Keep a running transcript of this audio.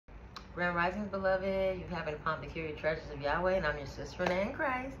Grand Rising, beloved. You haven't found the curious treasures of Yahweh, and I'm your sister Renee in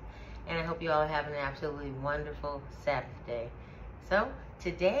Christ. And I hope you all are having an absolutely wonderful Sabbath day. So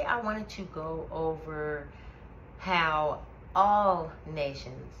today I wanted to go over how all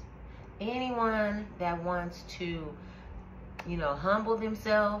nations, anyone that wants to, humble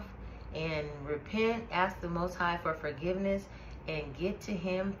themselves and repent, ask the Most High for forgiveness, and get to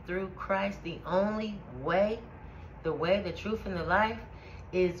Him through Christ, the only way, the way, the truth, and the life,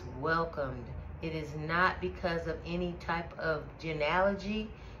 is welcomed. It is not because of any type of genealogy,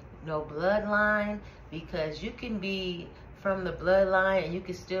 no bloodline, because you can be from the bloodline and you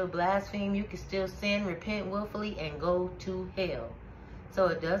can still blaspheme, you can still sin, repent willfully, and go to hell. So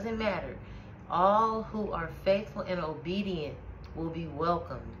it doesn't matter. All who are faithful and obedient will be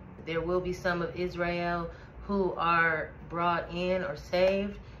welcomed. There will be some of Israel who are brought in or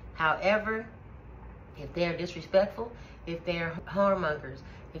saved. However, if they're disrespectful, if they're whoremongers,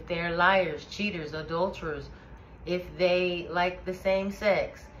 if they're liars, cheaters, adulterers, if they like the same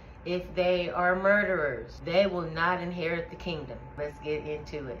sex, if they are murderers, they will not inherit the kingdom. Let's get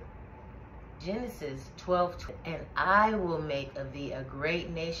into it. Genesis 12:12, and I will make of thee a great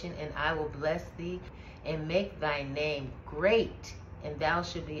nation, and I will bless thee, and make thy name great, and thou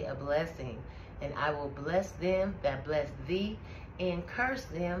shalt be a blessing. And I will bless them that bless thee, and curse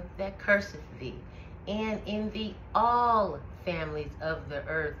them that curseth thee. And in thee all families of the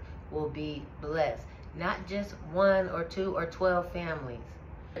earth will be blessed. Not just 1 or 2 or 12 families.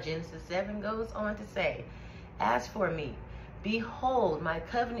 Genesis 7 goes on to say, as for me, behold, my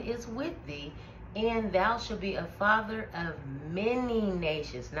covenant is with thee, and thou shalt be a father of many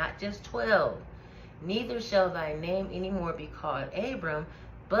nations, not just 12. Neither shall thy name any more be called Abram,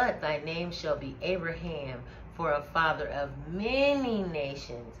 but thy name shall be Abraham, for a father of many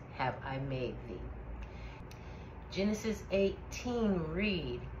nations have I made thee. Genesis 18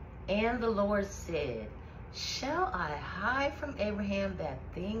 read, and the Lord said, shall I hide from Abraham that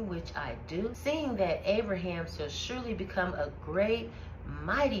thing which I do, seeing that Abraham shall surely become a great,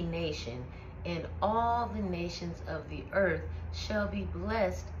 mighty nation, and all the nations of the earth shall be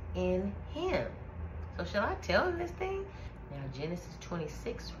blessed in him. So shall I tell him this thing? Now Genesis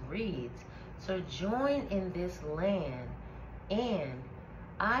 26 reads, sojourn in this land, and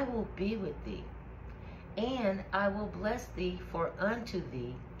I will be with thee. And I will bless thee, for unto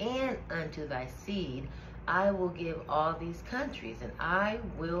thee and unto thy seed I will give all these countries, and I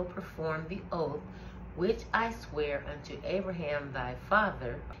will perform the oath which I swear unto Abraham thy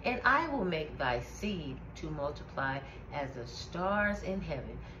father, and I will make thy seed to multiply as the stars in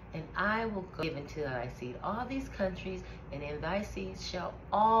heaven, and I will give unto thy seed all these countries, and in thy seed shall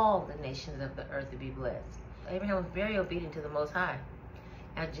all the nations of the earth be blessed. Abraham was very obedient to the Most High.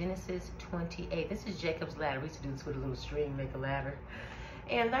 Now Genesis 28, this is Jacob's ladder. We used to do this with a little string, make a ladder.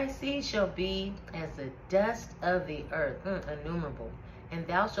 And thy seed shall be as the dust of the earth, innumerable. And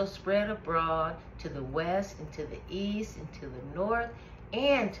thou shalt spread abroad to the west, and to the east, and to the north,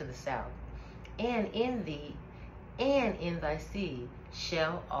 and to the south. And in thee, and in thy seed,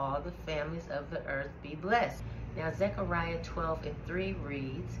 shall all the families of the earth be blessed. Now Zechariah 12:3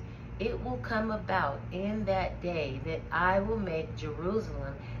 reads, it will come about in that day that I will make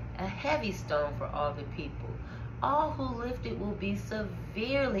Jerusalem a heavy stone for all the people. All who lift it will be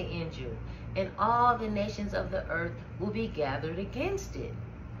severely injured, and all the nations of the earth will be gathered against it.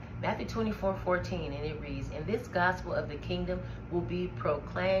 Matthew 24:14, and it reads, and this gospel of the kingdom will be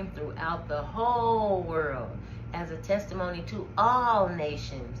proclaimed throughout the whole world as a testimony to all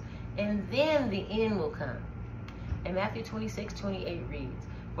nations, and then the end will come. And Matthew 26:28 reads,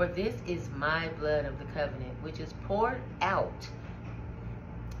 for this is my blood of the covenant, which is poured out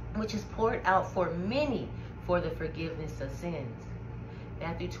for many for the forgiveness of sins.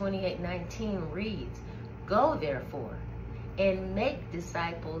 Matthew 28:19 reads, go therefore and make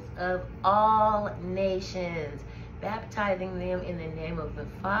disciples of all nations, baptizing them in the name of the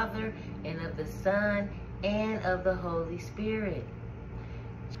Father and of the Son and of the Holy Spirit.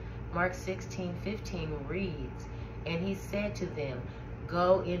 Mark 16:15 reads, and he said to them,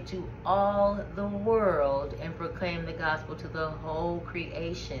 go into all the world and proclaim the gospel to the whole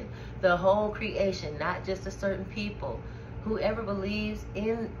creation. The whole creation, not just a certain people. Whoever believes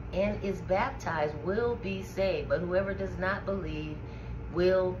in and is baptized will be saved, but whoever does not believe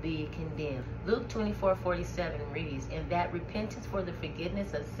will be condemned. Luke 24:47 reads, and that repentance for the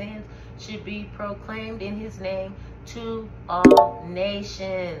forgiveness of sins should be proclaimed in his name to all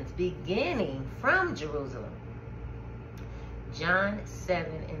nations, beginning from Jerusalem. John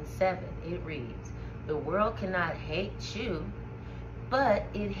 7:7, it reads, the world cannot hate you, but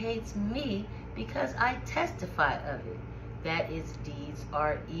it hates me because I testify of it. that its deeds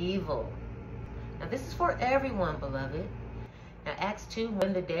are evil. Now this is for everyone, beloved. Now Acts 2,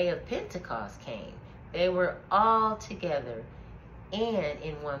 when the day of Pentecost came, they were all together and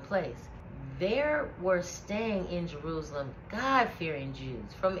in one place. There were staying in Jerusalem God-fearing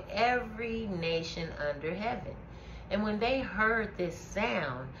Jews from every nation under heaven. And when they heard this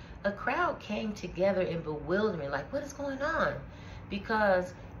sound, a crowd came together in bewilderment, like, what is going on?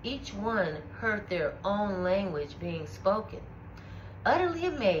 Because each one heard their own language being spoken. Utterly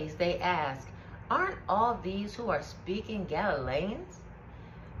amazed, they asked, aren't all these who are speaking Galileans?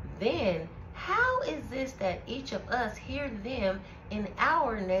 Then how is this that each of us hear them in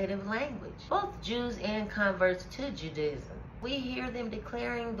our native language? Both Jews and converts to Judaism. We hear them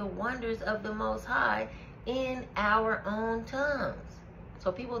declaring the wonders of the Most High in our own tongues.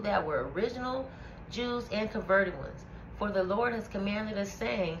 So people that were original Jews and converted ones. For the Lord has commanded us,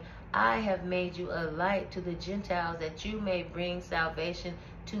 saying, I have made you a light to the Gentiles, that you may bring salvation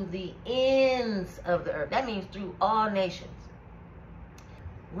to the ends of the earth. That means through all nations.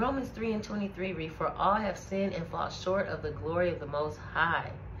 Romans 3:23 read, for all have sinned and fall short of the glory of the Most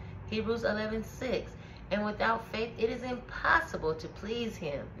High. Hebrews 11:6, and without faith it is impossible to please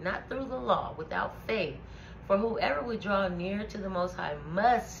him, not through the law, without faith. For whoever would draw near to the Most High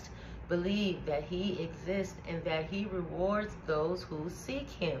must believe that he exists and that he rewards those who seek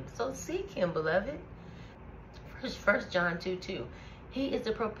him. So seek him, beloved. 1 John 2:2. He is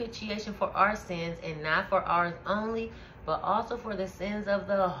the propitiation for our sins, and not for ours only, but also for the sins of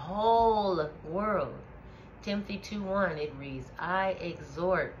the whole world. Timothy 2:1, it reads, I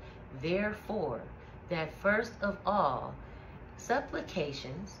exhort, therefore, that first of all,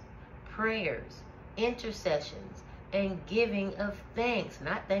 supplications, prayers, intercessions, and giving of thanks,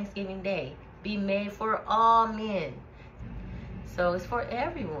 not Thanksgiving Day, be made for all men. So it's for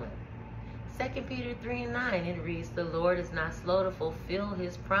everyone. 2 Peter 3:9, it reads, the Lord is not slow to fulfill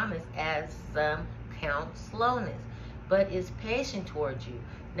his promise, as some count slowness, but is patient towards you,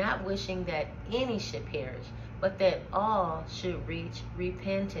 not wishing that any should perish, but that all should reach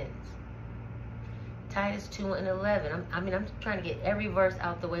repentance. Titus 2:11. I'm trying to get every verse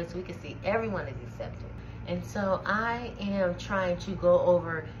out the way so we can see everyone is accepted. And so I am trying to go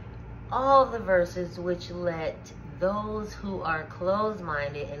over all the verses which let those who are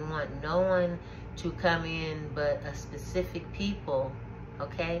closed-minded and want no one to come in but a specific people,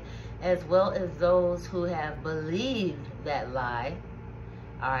 okay, as well as those who have believed that lie,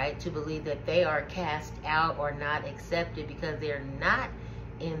 all right, to believe that they are cast out or not accepted because they're not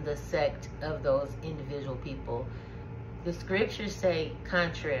in the sect of those individual people. The scriptures say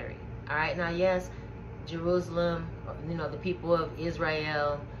contrary, all right. Now, yes, Jerusalem, the people of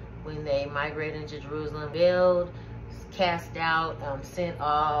Israel, when they migrated into Jerusalem, veiled, cast out, sent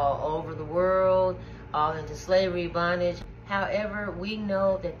all over the world, all into slavery, bondage. However, we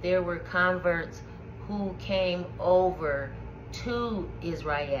know that there were converts who came over to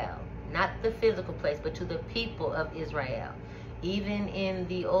Israel, not the physical place, but to the people of Israel. Even in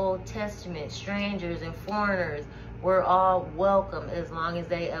the Old Testament, strangers and foreigners were all welcome as long as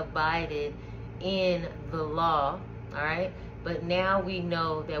they abided in the law, all right? But now we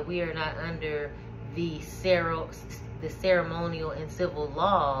know that we are not under the ceremonial and civil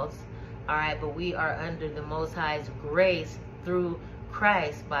laws, all right, but we are under the Most High's grace through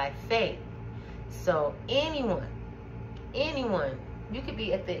Christ by faith. So anyone, you could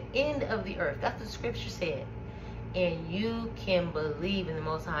be at the end of the earth, that's what the scripture said, and you can believe in the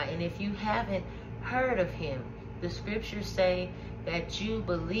Most High. And if you haven't heard of him, the scriptures say that you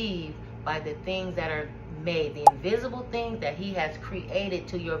believe by the things that are made, the invisible things that he has created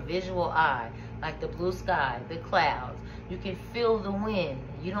to your visual eye, like the blue sky, the clouds. You can feel the wind.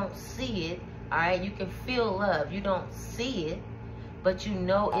 You don't see it, all right? You can feel love. You don't see it, but you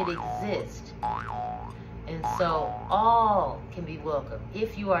know it exists. And so all can be welcome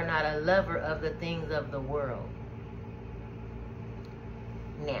if you are not a lover of the things of the world.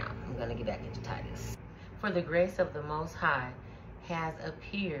 Now, I'm going to get back into Titus. For the grace of the Most High has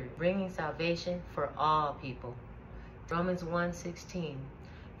appeared, bringing salvation for all people. Romans 1:16.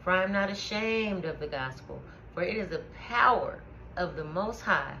 For I am not ashamed of the gospel, for it is the power of the Most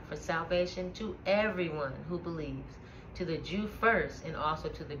High for salvation to everyone who believes, to the Jew first and also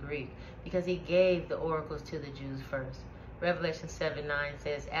to the Greek, because he gave the oracles to the Jews first. Revelation 7:9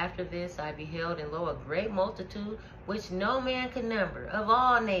 says, after this I beheld, and lo, a great multitude, which no man could number, of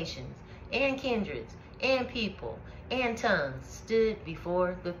all nations, and kindreds, and people, and tongues, stood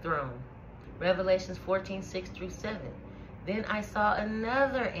before the throne. Revelations 14:6-7. Then I saw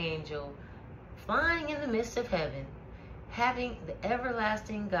another angel flying in the midst of heaven, having the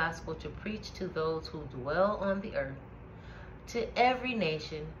everlasting gospel to preach to those who dwell on the earth, to every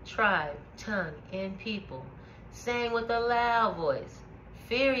nation, tribe, tongue, and people, saying with a loud voice,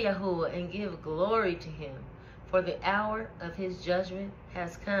 Fear Yahuwah and give glory to him, for the hour of his judgment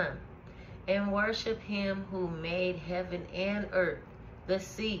has come. And worship him who made heaven and earth, the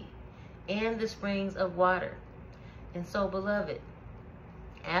sea, and the springs of water. And so, beloved,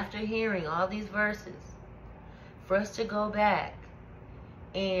 after hearing all these verses, for us to go back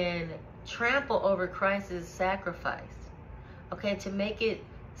and trample over Christ's sacrifice, okay, to make it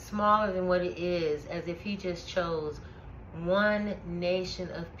smaller than what it is, as if he just chose one nation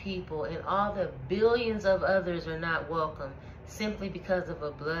of people and all the billions of others are not welcome simply because of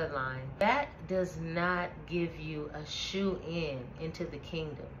a bloodline. That does not give you a shoe-in into the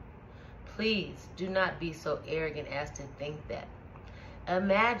kingdom. Please do not be so arrogant as to think that.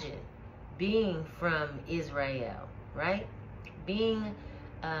 Imagine being from Israel, right? Being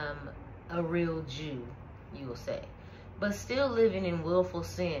a real Jew, you will say, but still living in willful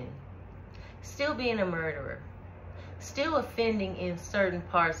sin, still being a murderer, still offending in certain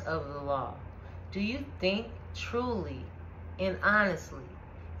parts of the law. Do you think truly and honestly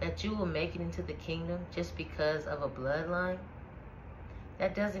that you will make it into the kingdom just because of a bloodline?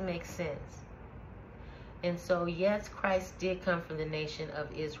 That doesn't make sense. And so, yes, Christ did come from the nation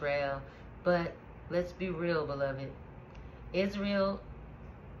of Israel, but let's be real, beloved. Israel,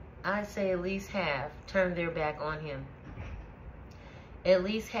 I'd say at least half, turned their back on him. At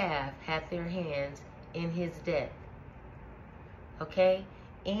least half had their hands in his death. Okay?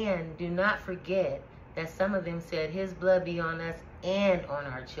 And do not forget that some of them said, his blood be on us and on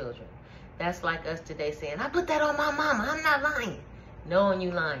our children. That's like us today saying, I put that on my mama, I'm not lying. Knowing you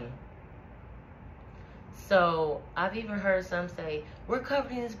lying. So I've even heard some say, we're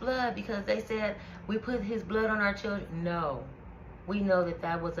covered in his blood because they said we put his blood on our children. No, we know that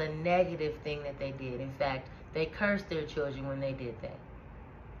that was a negative thing that they did. In fact, they cursed their children when they did that.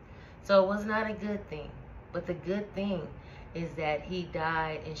 So it was not a good thing. But the good thing is that he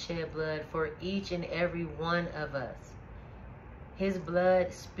died and shed blood for each and every one of us. His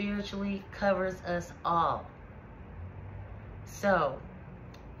blood spiritually covers us all. So,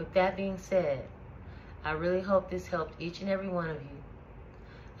 with that being said, I really hope this helped each and every one of you.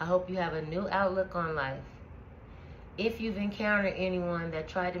 I hope you have a new outlook on life. If you've encountered anyone that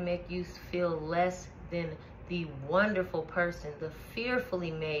tried to make you feel less than the wonderful person, the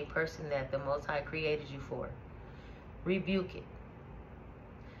fearfully made person that the Most High created you for, rebuke it.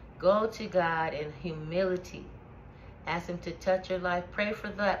 Go to God in humility. Ask him to touch your life. Pray for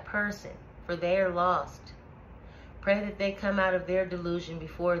that person, for they are lost. Pray that they come out of their delusion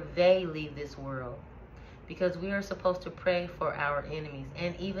before they leave this world. Because we are supposed to pray for our enemies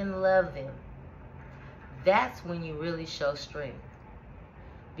and even love them. That's when you really show strength.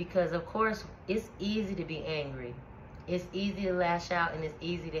 Because, of course, it's easy to be angry. It's easy to lash out and it's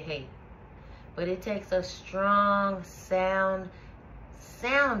easy to hate. But it takes a strong, sound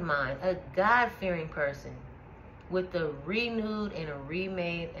mind, a God-fearing person with a renewed and a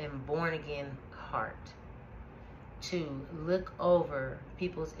remade and born-again heart to look over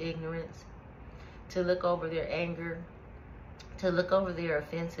people's ignorance, to look over their anger, to look over their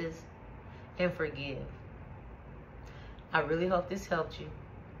offenses, and forgive. I really hope this helped you.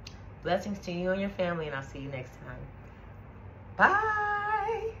 Blessings to you and your family, and I'll see you next time.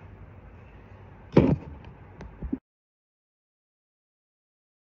 Bye!